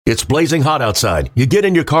It's blazing hot outside. You get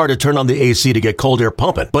in your car to turn on the AC to get cold air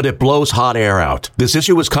pumping, but it blows hot air out. This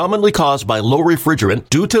issue is commonly caused by low refrigerant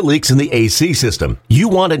due to leaks in the AC system. You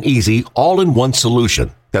want an easy, all-in-one solution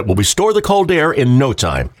that will restore the cold air in no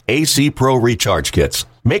time. AC Pro Recharge Kits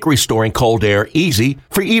make restoring cold air easy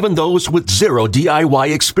for even those with zero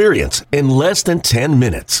DIY experience in less than 10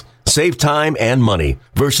 minutes. Save time and money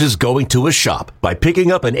versus going to a shop by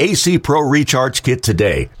picking up an AC Pro Recharge Kit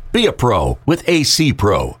today. Be a pro with AC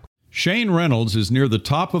Pro. Shane Reynolds is near the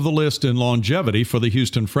top of the list in longevity for the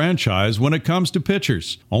Houston franchise when it comes to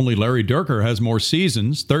pitchers. Only Larry Dierker has more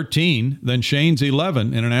seasons, 13, than Shane's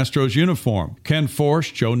 11 in an Astros uniform. Ken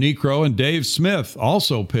Forsch, Joe Niekro, and Dave Smith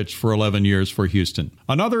also pitched for 11 years for Houston.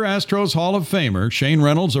 Another Astros Hall of Famer, Shane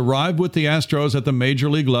Reynolds arrived with the Astros at the major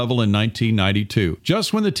league level in 1992,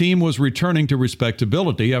 just when the team was returning to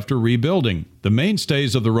respectability after rebuilding. The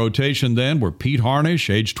mainstays of the rotation then were Pete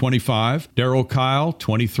Harnisch, age 25, Darryl Kyle,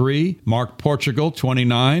 23, Mark Portugal,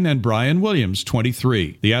 29, and Brian Williams,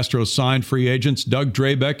 23. The Astros signed free agents Doug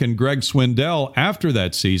Drabek and Greg Swindell after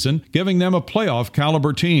that season, giving them a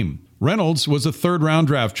playoff-caliber team. Reynolds was a third-round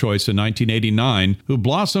draft choice in 1989 who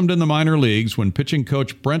blossomed in the minor leagues when pitching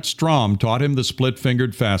coach Brent Strom taught him the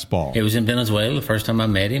split-fingered fastball. It was in Venezuela the first time I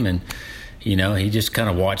met him, and, he just kind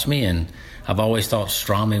of watched me, and I've always thought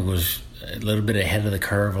Stromy was a little bit ahead of the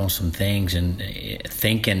curve on some things and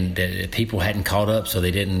thinking that people hadn't caught up, so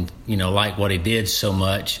they didn't, like what he did so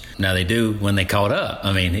much. Now they do when they caught up.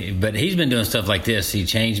 But he's been doing stuff like this. He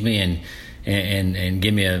changed me and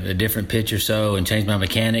give me a different pitch or so and changed my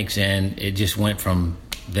mechanics, and it just went from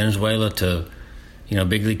Venezuela to,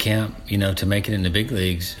 big league camp, to make it in the big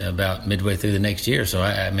leagues about midway through the next year. So,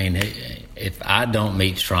 if I don't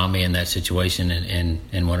meet Stromy in that situation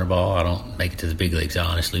in winter ball, I don't make it to the big leagues. I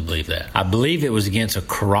honestly believe that. I believe it was against a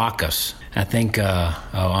Caracas. I think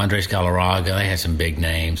Andres Galarraga, they had some big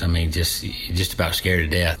names. Just about scared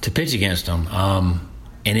to death to pitch against them.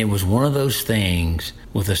 And it was one of those things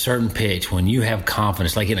with a certain pitch when you have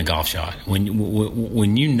confidence, like in a golf shot, when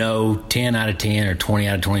 10 out of 10 or 20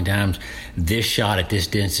 out of 20 times, this shot at this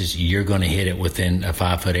distance, you're going to hit it within a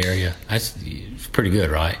 5-foot area. It's pretty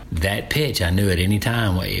good, right? That pitch, I knew at any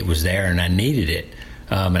time it was there and I needed it.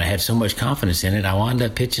 And I had so much confidence in it. I wound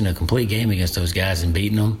up pitching a complete game against those guys and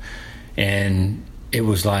beating them. And it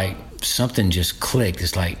was like something just clicked.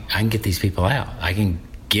 It's like, I can get these people out. I can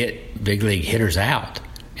get big league hitters out.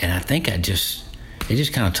 And I think it just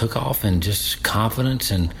kind of took off, and just confidence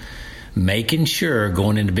and making sure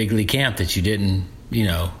going into big league camp that you didn't,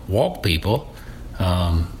 walk people,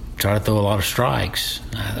 try to throw a lot of strikes.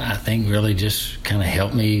 I think really just kind of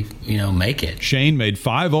helped me, make it. Shane made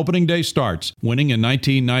 5 opening day starts, winning in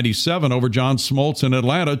 1997 over John Smoltz in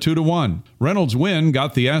Atlanta 2-1. Reynolds' win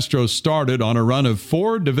got the Astros started on a run of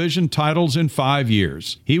 4 division titles in 5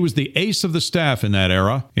 years. He was the ace of the staff in that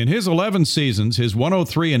era. In his 11 seasons, his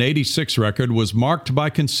 103-86 record was marked by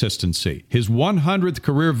consistency. His 100th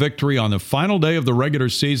career victory on the final day of the regular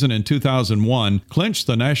season in 2001 clinched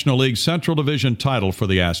the National League Central Division title for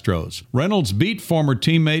the Astros. Reynolds beat former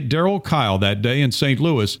teammate Darryl Kyle that day in St.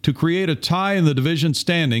 Louis to create a tie in the division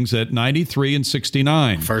standings at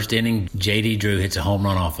 93-69. First inning, J.D. Drew hits a home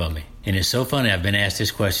run off of me. And it's so funny, I've been asked this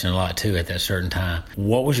question a lot too at that certain time.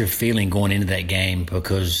 What was your feeling going into that game?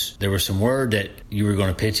 Because there was some word that you were going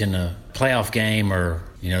to pitch in a playoff game, or,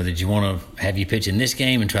 did you want to have you pitch in this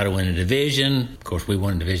game and try to win a division? Of course, we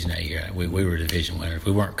won a division that year. We were division winners.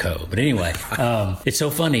 We weren't co. But anyway, it's so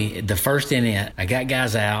funny. The first inning, I got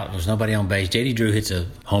guys out. There was nobody on base. J.D. Drew hits a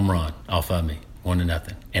home run off of me,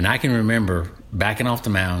 1-0. And I can remember backing off the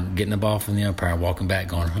mound, getting the ball from the umpire, walking back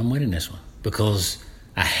going, I'm winning this one. Because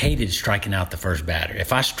I hated striking out the first batter.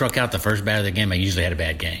 If I struck out the first batter of the game, I usually had a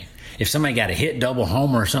bad game. If somebody got a hit, double,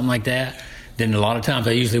 homer, or something like that, then a lot of times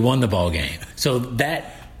I usually won the ball game. So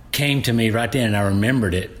that came to me right then, and I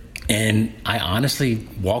remembered it. And I honestly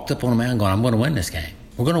walked up on the mound going, I'm going to win this game.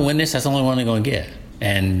 We're going to win this. That's the only one they're going to get.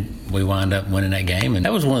 And we wound up winning that game. And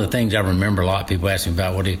that was one of the things I remember a lot. People ask me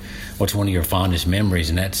about what's one of your fondest memories,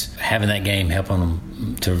 and that's having that game, helping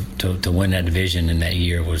them to win that division in that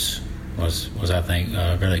year was I think,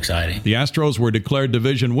 really exciting. The Astros were declared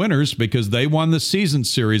division winners because they won the season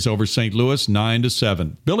series over St. Louis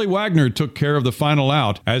 9-7. Billy Wagner took care of the final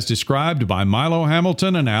out, as described by Milo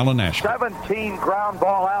Hamilton and Alan Ashby. 17 ground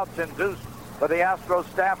ball outs induced for the Astros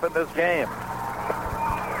staff in this game.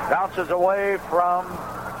 Bounces away from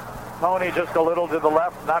Tony just a little to the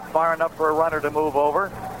left, not far enough for a runner to move over.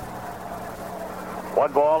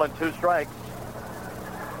 1 ball and 2 strikes.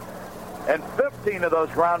 And 15 of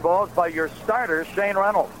those ground balls by your starter, Shane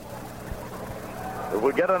Reynolds. If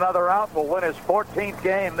we get another out, we'll win his 14th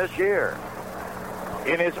game this year.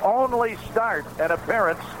 in his only start and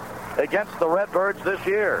appearance against the Redbirds this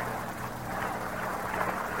year.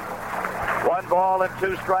 1 ball and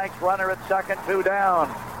 2 strikes, runner at second, 2 down.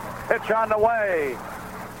 Pitch on the way.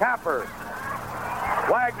 Capper.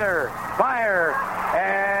 Wagner, fire,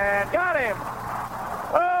 and got him.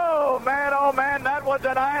 Oh, man, that was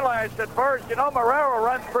an eyelash at first. You know, Marrero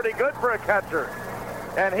runs pretty good for a catcher.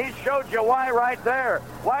 And he showed you why right there.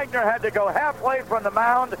 Wagner had to go halfway from the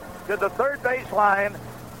mound to the third base line,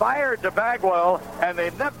 fired to Bagwell, and they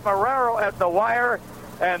nipped Marrero at the wire.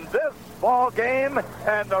 And this ball game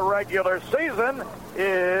and the regular season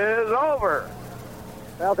is over.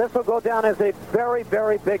 Well, this will go down as a very,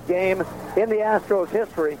 very big game in the Astros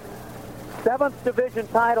history. 7th division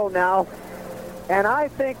title now, and I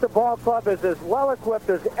think the ball club is as well equipped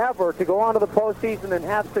as ever to go on to the postseason and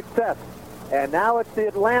have success. And now it's the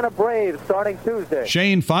Atlanta Braves starting Tuesday.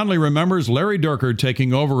 Shane fondly remembers Larry Dierker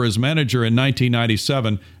taking over as manager in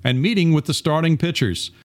 1997 and meeting with the starting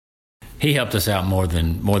pitchers. He helped us out more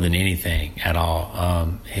than anything at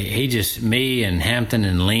all. He just, me and Hampton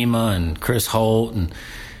and Lima and Chris Holt, and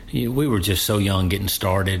we were just so young getting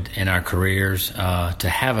started in our careers. To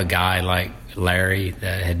have a guy like Larry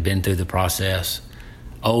that had been through the process,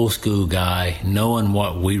 old school guy, knowing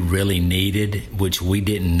what we really needed, which we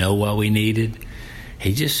didn't know what we needed,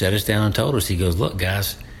 he just sat us down and told us, he goes, look,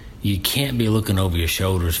 guys, you can't be looking over your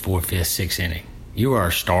shoulders 4th, 5th, 6th inning. You are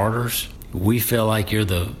our starters. We feel like you're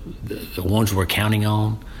the ones we're counting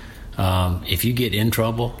on. If you get in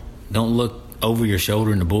trouble, don't look over your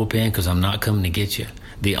shoulder in the bullpen because I'm not coming to get you.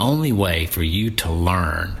 The only way for you to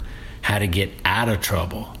learn how to get out of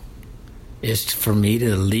trouble is for me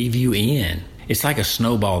to leave you in. It's like a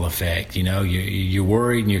snowball effect, you know. You're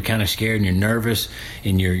worried and you're kind of scared and you're nervous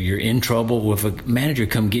and you're in trouble. If a manager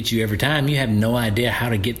come get you every time, you have no idea how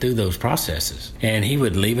to get through those processes. And he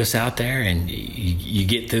would leave us out there, and you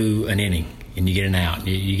get through an inning and you get an out.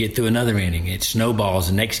 You get through another inning. It snowballs.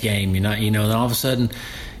 The next game, then all of a sudden,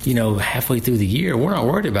 halfway through the year, we're not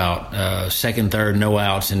worried about 2nd, 3rd, no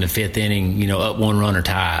outs in the 5th inning, up 1 run or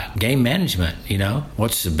tied. Game management,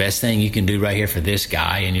 what's the best thing you can do right here for this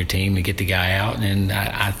guy and your team to get the guy out? And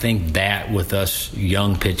I think that with us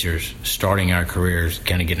young pitchers starting our careers,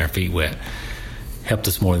 kind of getting our feet wet, helped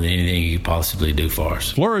us more than anything you could possibly do for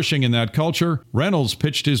us. Flourishing in that culture, Reynolds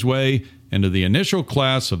pitched his way into the initial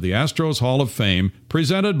class of the Astros Hall of Fame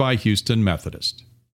presented by Houston Methodist.